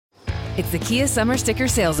It's the Kia Summer Sticker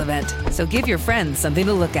Sales Event, so give your friends something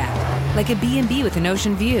to look at, like a B&B with an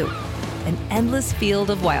ocean view, an endless field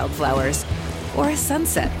of wildflowers, or a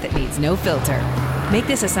sunset that needs no filter. Make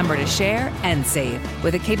this a summer to share and save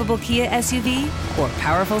with a capable Kia SUV or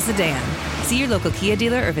powerful sedan. See your local Kia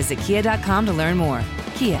dealer or visit kia.com to learn more.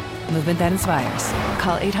 Kia, movement that inspires.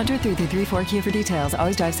 Call 800-3334-KIA for details.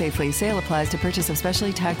 Always drive safely. Sale applies to purchase of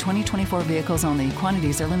specially tagged 2024 vehicles only.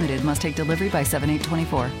 Quantities are limited. Must take delivery by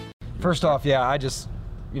 7/8/24. First off, Dave's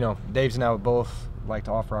and I would both like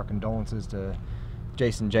to offer our condolences to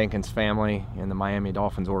Jason Jenkins' family and the Miami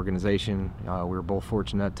Dolphins organization. We were both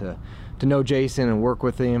fortunate to know Jason and work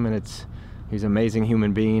with him, and he's an amazing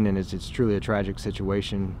human being, and it's truly a tragic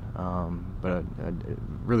situation, but a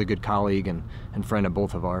really good colleague and friend of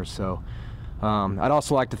both of ours. So I'd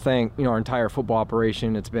also like to thank our entire football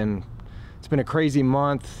operation. It's been a crazy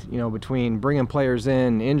month, between bringing players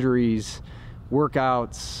in, injuries,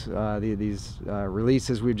 workouts, these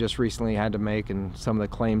releases we've just recently had to make, and some of the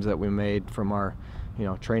claims that we made from our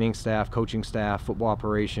training staff, coaching staff, football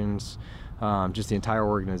operations, just the entire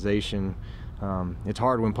organization. It's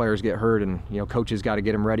hard when players get hurt, and coaches got to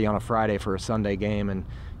get them ready on a Friday for a Sunday game, and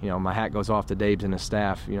my hat goes off to Dave's and his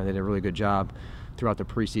staff. They did a really good job throughout the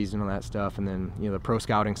preseason and that stuff, and then the pro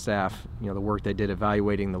scouting staff, the work they did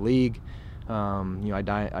evaluating the league,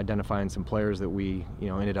 identifying some players that we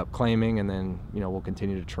ended up claiming, and then we'll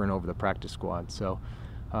continue to turn over the practice squad. So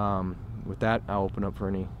with that, I'll open up for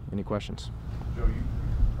any questions. Joe, you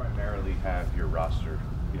primarily have your roster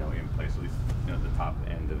in place, at least the top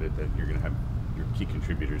end of it, that you're going to have your key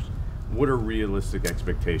contributors. What are realistic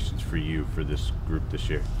expectations for you for this group this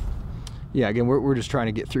year? Yeah, again, we're just trying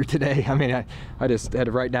to get through today. I mean, I just had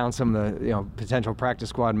to write down some of the potential practice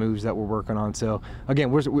squad moves that we're working on. So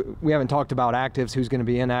again, we haven't talked about actives, who's going to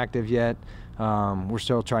be inactive yet. We're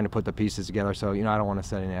still trying to put the pieces together. So I don't want to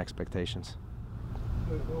set any expectations.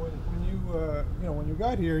 When you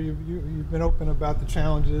got here, you've been open about the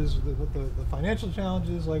challenges, the financial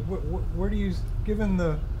challenges. Like, where do you, given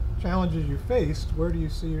the challenges you faced, where do you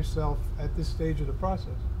see yourself at this stage of the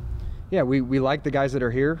process? Yeah, we like the guys that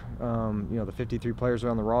are here. The 53 players are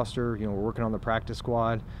on the roster. We're working on the practice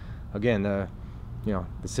squad. Again, the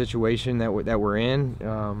situation that we're in.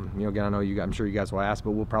 Again, I know I'm sure you guys will ask,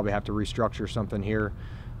 but we'll probably have to restructure something here.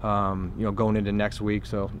 Going into next week.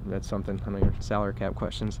 So that's something. I know your salary cap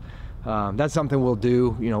questions. That's something we'll do.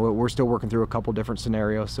 We're still working through a couple different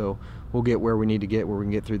scenarios, so we'll get where we need to get, where we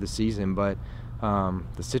can get through the season. But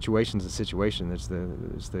the situation's the situation. It's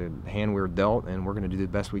the hand we're dealt, and we're going to do the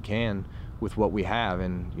best we can with what we have.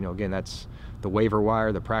 And again, that's the waiver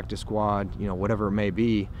wire, the practice squad, whatever it may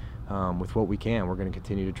be. With what we can, we're going to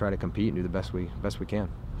continue to try to compete and do the best we can.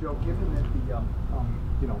 Joe, given that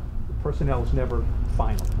the personnel is never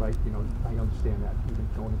final, right? I understand that, even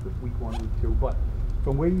going into week 1, week 2, but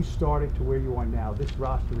from where you started to where you are now, this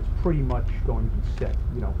roster is pretty much going to be set.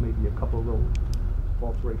 Maybe a couple of little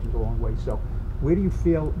alterations along the way. So where do you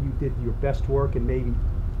feel you did your best work, and maybe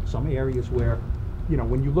some areas where,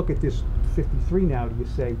 when you look at this 53 now, do you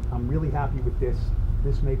say, I'm really happy with this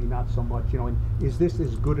maybe not so much, and is this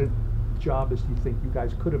as good a job as you think you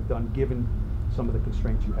guys could have done given some of the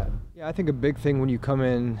constraints you had? Yeah, I think a big thing when you come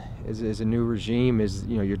in as a new regime is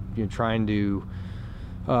you're trying to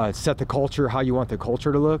set the culture, how you want the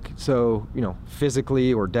culture to look. So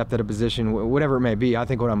physically or depth at a position, whatever it may be. I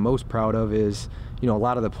think what I'm most proud of is a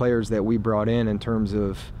lot of the players that we brought in terms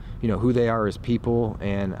of who they are as people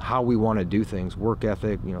and how we want to do things. Work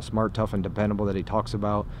ethic, smart, tough, and dependable that he talks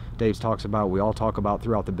about, Dave talks about, we all talk about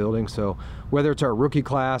throughout the building. So whether it's our rookie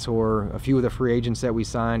class or a few of the free agents that we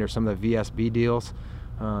signed or some of the VSB deals,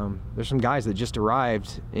 there's some guys that just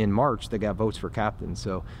arrived in March that got votes for captain.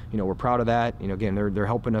 So we're proud of that. Again, they're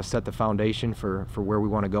helping us set the foundation for where we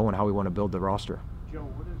want to go and how we want to build the roster. Joe,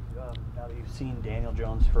 now that you've seen Daniel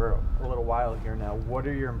Jones for a little while here now, what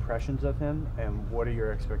are your impressions of him, and what are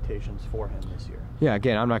your expectations for him this year? Yeah,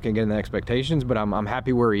 again, I'm not going to get into expectations, but I'm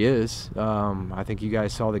happy where he is. I think you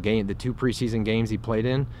guys saw the 2 preseason games he played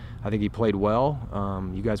in. I think he played well.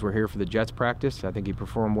 You guys were here for the Jets practice. I think he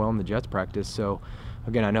performed well in the Jets practice. So,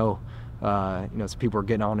 again, I know some people are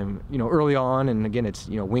getting on him, early on, and again, it's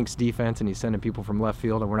Wink's defense, and he's sending people from left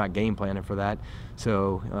field, and we're not game planning for that.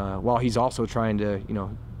 So while he's also trying to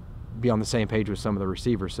be on the same page with some of the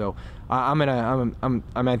receivers. So I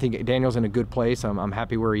think Daniel's in a good place. I'm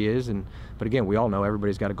happy where he is, but again, we all know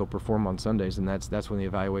everybody's got to go perform on Sundays, and that's when the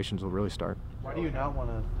evaluations will really start. Why do you not want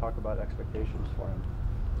to talk about expectations for him?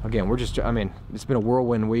 Again, it's been a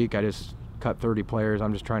whirlwind week. I just cut 30 players.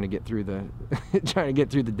 I'm just trying to get through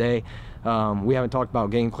the day. We haven't talked about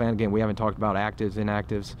game plan. Again, we haven't talked about actives,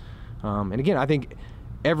 inactives. And again, I think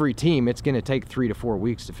every team, it's going to take 3 to 4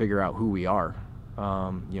 weeks to figure out who we are.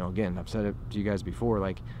 Again, I've said it to you guys before,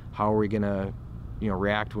 like, how are we going to,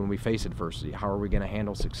 react when we face adversity? How are we going to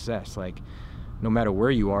handle success? Like, no matter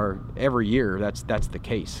where you are, every year that's the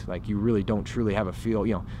case. Like, you really don't truly have a feel.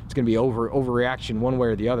 It's going to be overreaction one way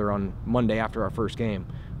or the other on Monday after our first game.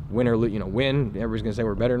 Win or lose, win, everybody's going to say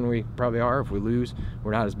we're better than we probably are. If we lose,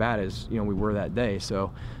 we're not as bad as we were that day.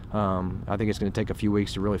 So I think it's going to take a few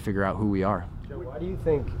weeks to really figure out who we are. Why do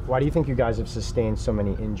you think you guys have sustained so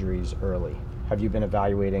many injuries early? Have you been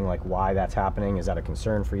evaluating like why that's happening? Is that a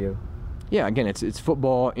concern for you? Yeah, again, it's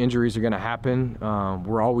football. Injuries are going to happen.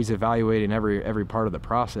 We're always evaluating every part of the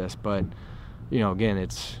process, but again,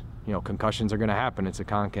 it's concussions are going to happen. It's a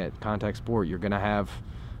contact sport. You're going to have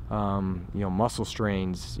muscle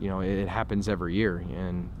strains. It happens every year,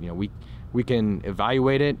 and we can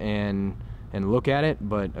evaluate it and look at it,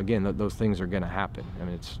 but again, those things are going to happen. I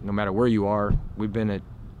mean, it's no matter where you are. We've been at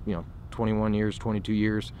 21 years, 22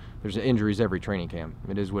 years. There's injuries every training camp.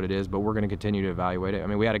 It is what it is, but we're going to continue to evaluate it. I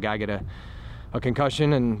mean, we had a guy get a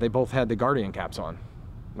concussion, and they both had the Guardian caps on.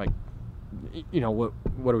 Like,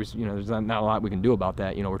 what are we? There's not a lot we can do about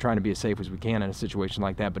that. We're trying to be as safe as we can in a situation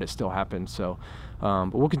like that, but it still happens. So,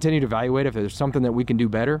 but we'll continue to evaluate. If there's something that we can do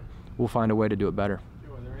better, we'll find a way to do it better.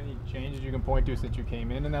 Are there any changes you can point to since you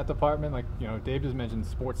came in that department? Like, Dave just mentioned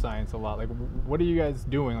sports science a lot. Like, what are you guys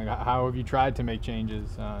doing? Like, how have you tried to make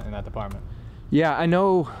changes in that department? Yeah, I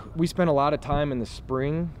know we spent a lot of time in the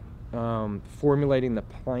spring formulating the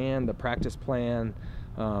plan, the practice plan,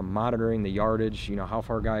 monitoring the yardage, how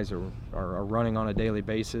far guys are running on a daily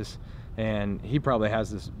basis. And he probably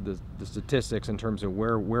has the statistics in terms of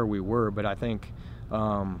where we were, but I think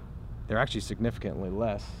they're actually significantly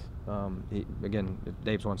less. Again, if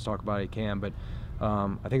Dave wants to talk about it, he can, but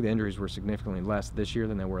I think the injuries were significantly less this year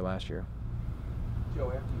than they were last year. Joe,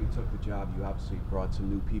 after you took the job, you obviously brought some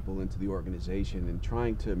new people into the organization, and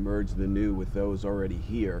trying to merge the new with those already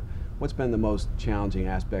here. What's been the most challenging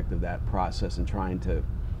aspect of that process and trying to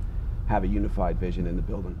have a unified vision in the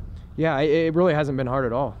building? Yeah, it really hasn't been hard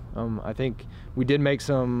at all. I think we did make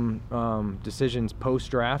some decisions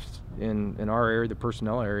post-draft in our area, the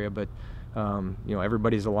personnel area, but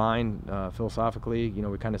everybody's aligned philosophically.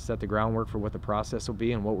 We kind of set the groundwork for what the process will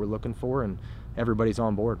be and what we're looking for, and everybody's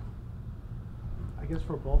on board. I guess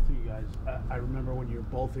for both of you guys, I remember when you were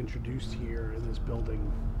both introduced here in this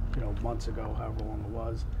building, months ago, however long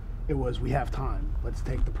it was we have time. Let's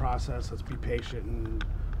take the process, let's be patient,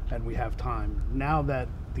 and we have time. Now that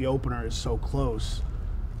the opener is so close,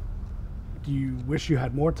 do you wish you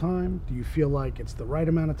had more time? Do you feel like it's the right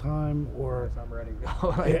amount of time, or? I'm ready to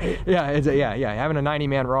go. Yeah. Having a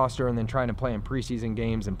 90-man roster and then trying to play in preseason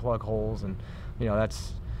games and plug holes, and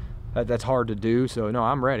that's hard to do. So no,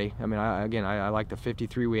 I'm ready. I mean, I like the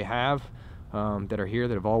 53 we have that are here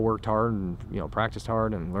that have all worked hard and practiced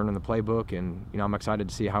hard and learning the playbook, and I'm excited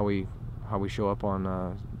to see how we show up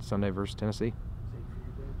on Sunday versus Tennessee.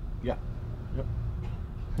 Yeah. Yep.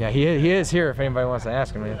 Yeah, he is here if anybody wants to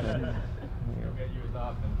ask him. I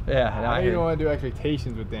don't want to do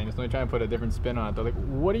expectations with Daniel, so let me try and put a different spin on it. Though, like,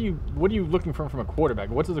 what are you looking from a quarterback?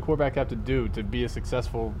 What does a quarterback have to do to be a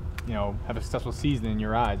successful, have a successful season in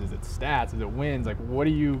your eyes? Is it stats? Is it wins? Like, what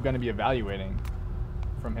are you going to be evaluating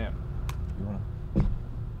from him?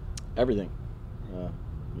 Everything.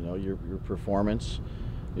 Your performance,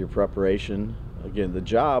 your preparation. Again, the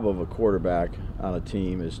job of a quarterback on a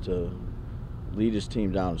team is to lead his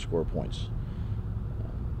team down and score points.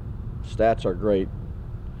 Stats are great.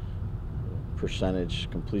 Percentage,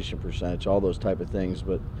 completion percentage, all those type of things,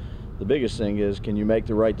 but the biggest thing is, can you make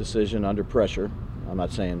the right decision under pressure? I'm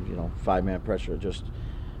not saying 5-man pressure, just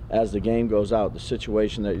as the game goes out, the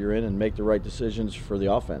situation that you're in, and make the right decisions for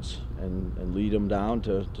the offense and lead them down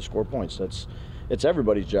to score points. It's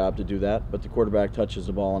everybody's job to do that, but the quarterback touches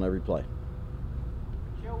the ball on every play.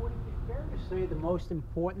 Joe, would it be fair to say the most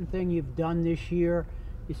important thing you've done this year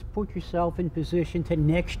is put yourself in position to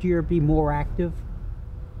next year be more active?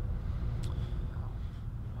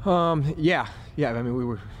 Yeah. I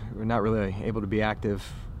mean, we're not really able to be active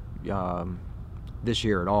this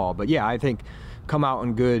year at all. But yeah, I think come out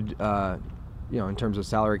in good, in terms of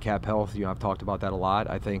salary cap health. I've talked about that a lot.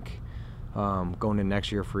 I think going into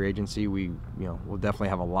next year free agency, we'll definitely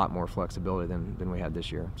have a lot more flexibility than we had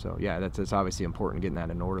this year. So yeah, that's obviously important, getting that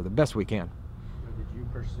in order the best we can. Did you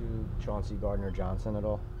pursue Chauncey Gardner-Johnson at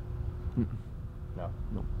all? No.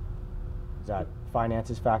 Does that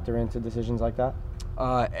finances factor into decisions like that?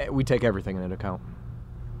 We take everything into account.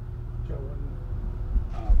 Joe,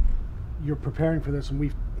 you're preparing for this, and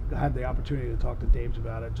we've had the opportunity to talk to Daves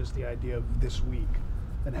about it, just the idea of this week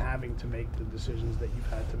and having to make the decisions that you've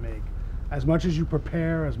had to make. as much as you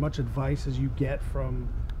prepare, as much advice as you get from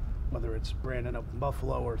whether it's Brandon up in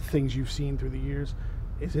Buffalo or things you've seen through the years,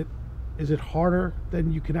 is it harder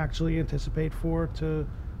than you can actually anticipate for to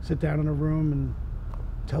sit down in a room and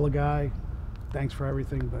tell a guy, thanks for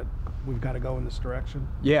everything, but we've got to go in this direction?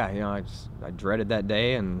 Yeah, I dreaded that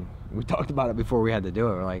day, and we talked about it before we had to do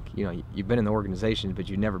it. We're like, you've been in the organization, but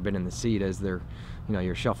you've never been in the seat as they're,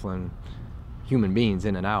 you're shuffling human beings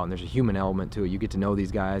in and out, and there's a human element to it. You get to know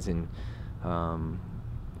these guys, and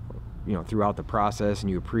throughout the process, and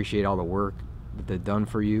you appreciate all the work that they've done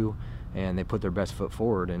for you, and they put their best foot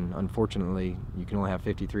forward. And unfortunately, you can only have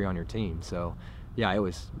 53 on your team. So, that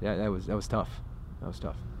was tough. That was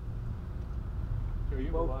tough. You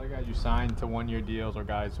have a lot of guys you signed to one-year deals, or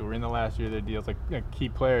guys who were in the last year of their deals, like key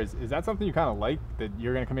players. Is that something you kind of like, that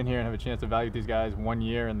you're going to come in here and have a chance to evaluate these guys 1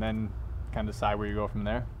 year and then kind of decide where you go from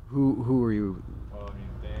there? Who are you? Well,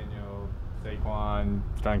 Daniel, Saquon,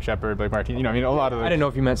 Sterling Shepard, Blake Martinez. A lot of those. I didn't know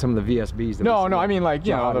if you meant some of the VSBs. No, I mean like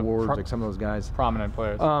Jihad Awards, like some of those guys. Prominent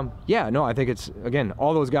players. I think it's, again,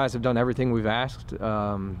 all those guys have done everything we've asked.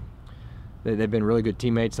 They've been really good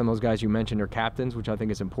teammates. Some of those guys you mentioned are captains, which I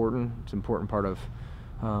think is important. It's an important part of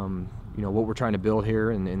what we're trying to build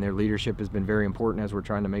here, and their leadership has been very important as we're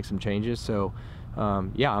trying to make some changes. So,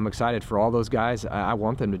 I'm excited for all those guys. I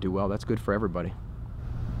want them to do well. That's good for everybody.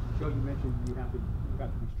 Joe, you mentioned you have to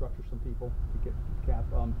restructure some people to get cap.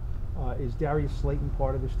 Is Darius Slayton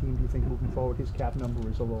part of this team? Do you think moving forward his cap number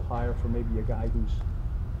is a little higher for maybe a guy who's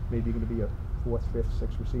maybe going to be a 4th, 5th,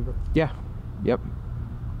 6th receiver? Yeah. Yep.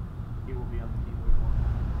 He will be on the team week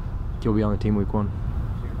 1. He'll be on the team week 1.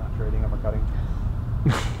 So you're not trading him or cutting?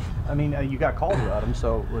 I mean, you got called about him,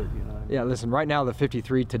 so Yeah, listen. Right now, the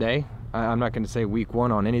 53 today. I'm not going to say week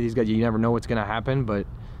 1 on any of these guys. You never know what's going to happen, but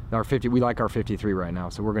we like our 53 right now,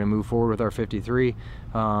 so we're going to move forward with our 53.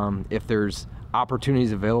 If there's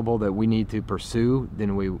opportunities available that we need to pursue,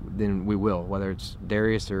 then we will. Whether it's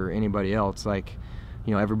Darius or anybody else,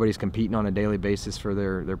 everybody's competing on a daily basis for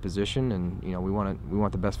their position, and we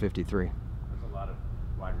want the best 53. There's a lot of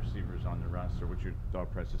wide receivers on the roster. What's your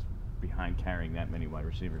thought process behind carrying that many wide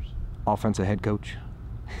receivers? Offensive head coach.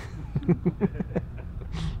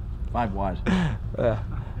 5 wide.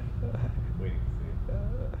 Waiting to see.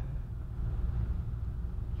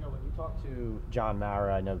 Joe, when you talk to John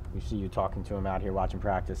Mara, I know we see you talking to him out here watching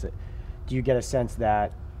practice. Do you get a sense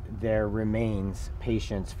that there remains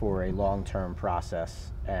patience for a long-term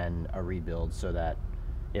process and a rebuild, so that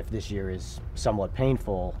if this year is somewhat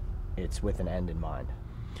painful, it's with an end in mind?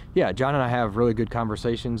 Yeah, John and I have really good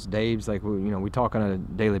conversations. Dave's we talk on a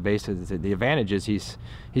daily basis. The advantage is he's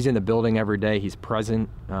in the building every day. He's present.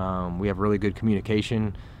 We have really good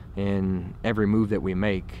communication in every move that we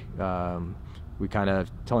make. We kind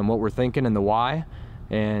of tell him what we're thinking and the why,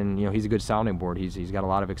 and he's a good sounding board. He's got a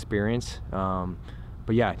lot of experience.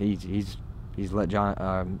 But yeah, he's let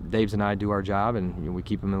Dave's and I do our job, and we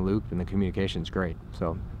keep him in the loop, and the communication's great.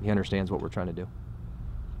 So he understands what we're trying to do.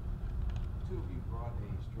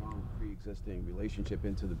 Existing relationship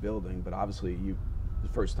into the building, but obviously the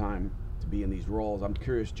first time to be in these roles. I'm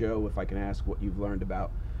curious, Joe, if I can ask what you've learned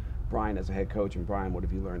about Brian as a head coach, and Brian, what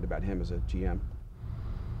have you learned about him as a GM?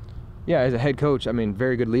 Yeah, as a head coach,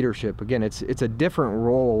 very good leadership. Again, it's a different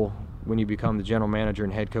role when you become the general manager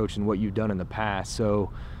and head coach than what you've done in the past.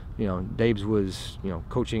 So, Dave's was,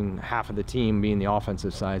 coaching half of the team, being the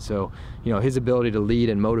offensive side. So, his ability to lead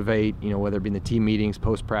and motivate, whether it be in the team meetings,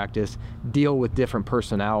 post-practice, deal with different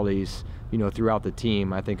personalities, throughout the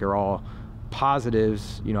team, I think are all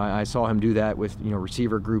positives. I saw him do that with,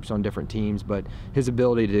 receiver groups on different teams, but his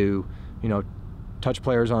ability to, touch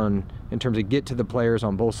players in terms of get to the players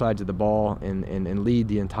on both sides of the ball and lead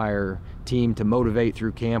the entire team to motivate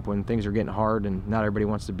through camp when things are getting hard and not everybody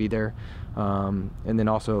wants to be there. And then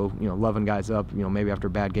also, loving guys up, maybe after a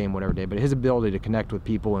bad game, whatever day. But his ability to connect with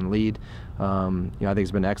people and lead, I think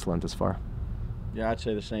has been excellent thus far. Yeah, I'd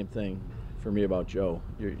say the same thing for me about Joe.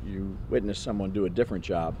 You witness someone do a different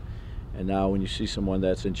job, and now when you see someone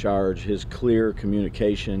that's in charge, his clear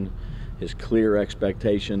communication, his clear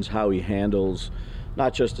expectations, how he handles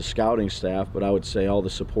not just the scouting staff, but I would say all the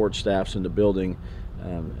support staffs in the building,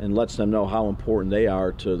 and lets them know how important they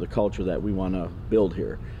are to the culture that we want to build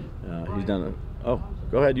here. He's done oh,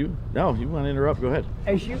 go ahead. You want to interrupt, go ahead.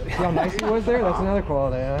 As you see how nice he was there? That's another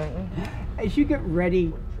quality. As you get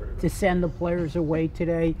ready to send the players away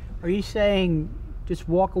today, are you saying just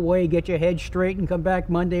walk away, get your head straight, and come back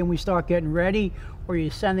Monday and we start getting ready? Or are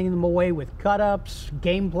you sending them away with cut-ups,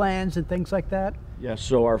 game plans, and things like that? Yeah,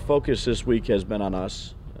 so our focus this week has been on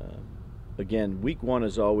us. Again, week 1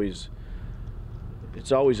 is always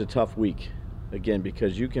a tough week, again,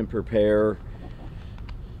 because you can prepare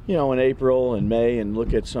you know, in April and May and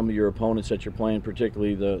look at some of your opponents that you're playing,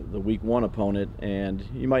 particularly the week 1 opponent, and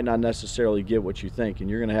you might not necessarily get what you think, and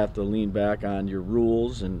you're going to have to lean back on your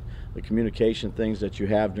rules and the communication things that you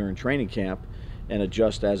have during training camp and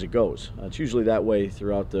adjust as it goes. It's usually that way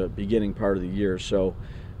throughout the beginning part of the year. So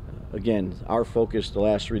again, our focus the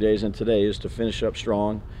last 3 days and today is to finish up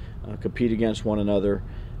strong, compete against one another,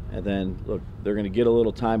 and then look, they're going to get a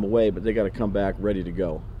little time away, but they got to come back ready to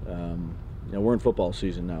go. You know, we're in football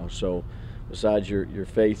season now, so besides your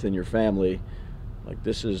faith and your family, like,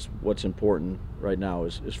 this is what's important right now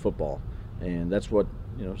is football. And that's what,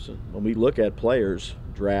 you know, so when we look at players,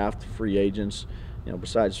 draft, free agents, you know,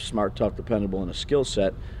 besides smart, tough, dependable, and a skill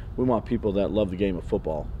set, we want people that love the game of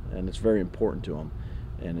football, and it's very important to them.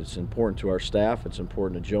 And it's important to our staff, it's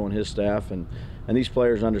important to Joe and his staff, and these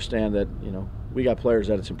players understand that, you know, we got players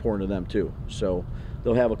that it's important to them too. So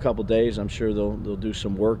they'll have a couple days. I'm sure they'll do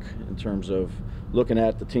some work in terms of looking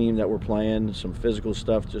at the team that we're playing, some physical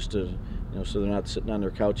stuff, just to, you know, so they're not sitting on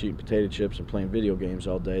their couch eating potato chips and playing video games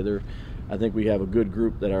all day. I think we have a good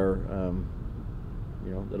group that are,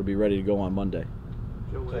 you know, that'll be ready to go on Monday.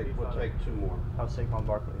 We'll take 2 more. How's Saquon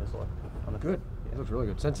Barkley has looked on the Good. field? He looks really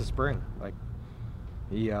good since the spring. Like,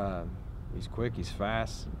 he's quick, he's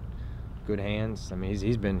fast, good hands. I mean,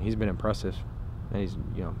 he's been impressive, and he's,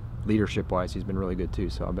 you know, leadership-wise, he's been really good too.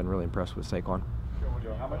 So I've been really impressed with Saquon.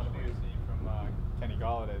 Joe, how much do you see from Kenny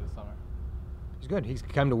Golladay this summer? He's good. He's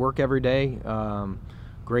come to work every day.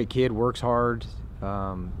 Great kid, works hard,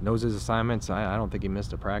 knows his assignments. I don't think he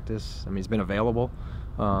missed a practice. I mean, he's been available.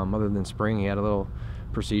 Other than spring, he had a little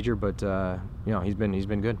procedure, but you know, he's been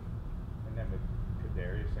good. And then with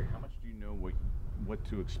Kadarius, like, how much do you know what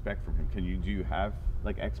to expect from him? Do you have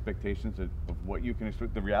like expectations of what you can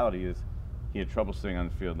expect? The reality is, he had trouble staying on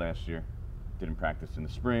the field last year. Didn't practice in the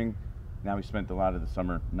spring. Now he spent a lot of the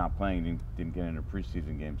summer not playing. Didn't get in a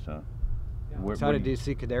preseason game. So, I'm excited to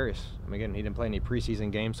see Kadarius. I mean, again, he didn't play any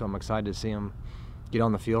preseason games, so I'm excited to see him get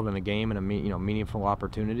on the field in a game and a meaningful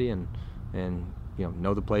opportunity, and you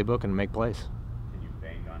know the playbook and make plays. Can you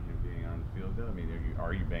bank on him being on the field, though? I mean,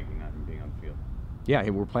 are you banking on him being on the field? Yeah,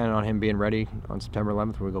 we're planning on him being ready on September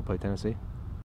 11th when we go play Tennessee.